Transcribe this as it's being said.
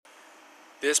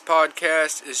This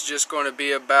podcast is just going to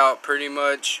be about pretty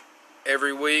much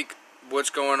every week what's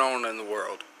going on in the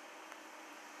world.